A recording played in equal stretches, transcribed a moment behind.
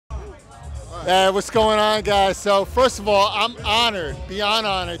What's going on, guys? So first of all, I'm honored, beyond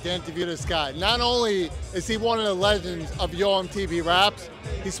honored, to interview this guy. Not only is he one of the legends of Yo MTV Raps,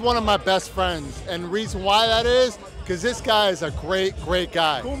 he's one of my best friends. And the reason why that is, because this guy is a great, great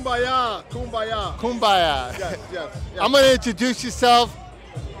guy. Kumbaya, kumbaya. Kumbaya. Yes. I'm gonna introduce yourself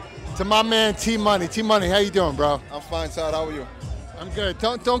to my man T Money. T Money, how you doing, bro? I'm fine, Todd. How are you? I'm good.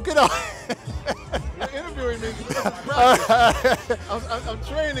 Don't get off. You're interviewing me. I'm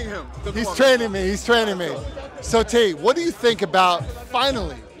training him. He's training me. He's training me. So T, what do you think about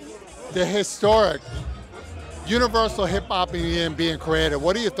finally the historic Universal Hip Hop Museum being created?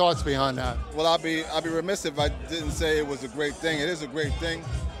 What are your thoughts behind that? Well, I'll be remiss if I didn't say it was a great thing. It is a great thing.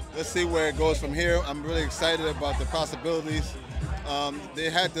 Let's see where it goes from here. I'm really excited about the possibilities.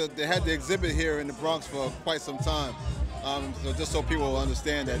 They had the exhibit here in the Bronx for quite some time. So just so people will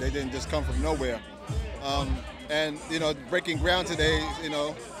understand that they didn't just come from nowhere. And breaking ground today,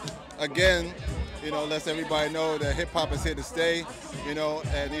 again, lets everybody know that hip hop is here to stay,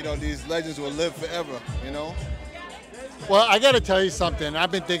 and these legends will live forever, Well, I got to tell you something.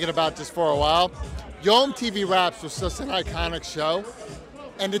 I've been thinking about this for a while. Yo MTV Raps was such an iconic show.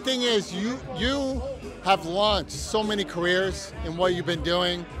 And the thing is, you have launched so many careers in what you've been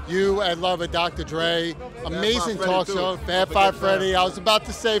doing. You at Love of Dr. Dre, amazing talk show, Fab Five Freddy. I was about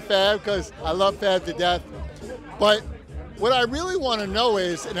to say Fab because I love Fab to death. But what I really want to know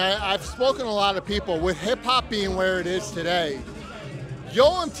is, and I've spoken to a lot of people, with hip hop being where it is today, Yo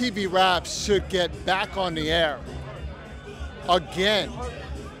MTV Raps should get back on the air again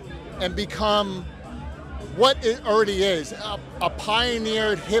and become what it already is, a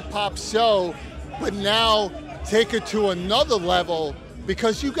pioneered hip-hop show, but now take it to another level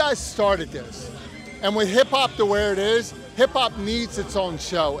because you guys started this. And with hip-hop to where it is, hip-hop needs its own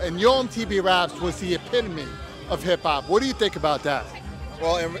show, and Yo MTV Raps was the epitome of hip-hop. What do you think about that?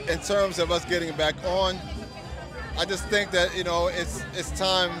 Well, in terms of us getting back on, I just think that, it's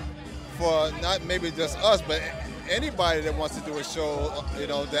time for not maybe just us, but anybody that wants to do a show,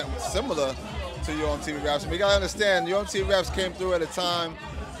 that's similar to Yo MTV Raps. We gotta understand, Yo MTV Raps came through at a time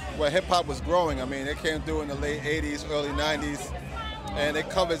where hip hop was growing. I mean, it came through in the late 80s, early 90s, and it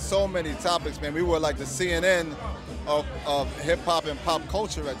covered so many topics, man. We were like the CNN of hip hop and pop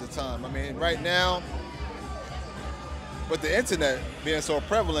culture at the time. I mean, right now, with the internet being so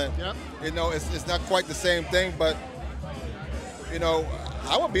prevalent, yep. It's not quite the same thing, but,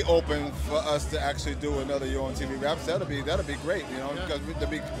 I would be open for us to actually do another Yo MTV Raps. That'd be great, because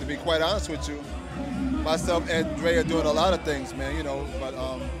to be quite honest with you, myself and Dre are doing a lot of things, man, but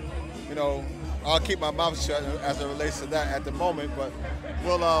I'll keep my mouth shut as it relates to that at the moment, but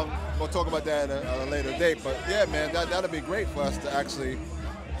we'll talk about that at a later date. But yeah, man, that'd be great for us to actually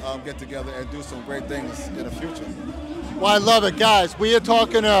get together and do some great things in the future. Well, I love it, guys. We are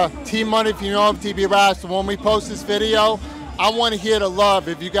talking to T Money from Yo MTV Raps, and when we post this video, I want to hear the love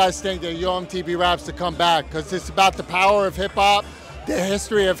if you guys think that Yo MTV Raps to come back, because it's about the power of hip-hop, the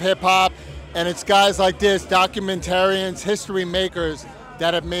history of hip-hop, and it's guys like this, documentarians, history makers,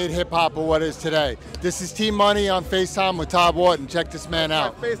 that have made hip-hop what it is today. This is T Money on FaceTime with Todd Wharton. Check this man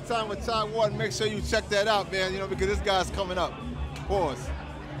out. FaceTime with Todd Wharton. Make sure you check that out, man, because this guy's coming up. Pause.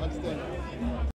 Understand?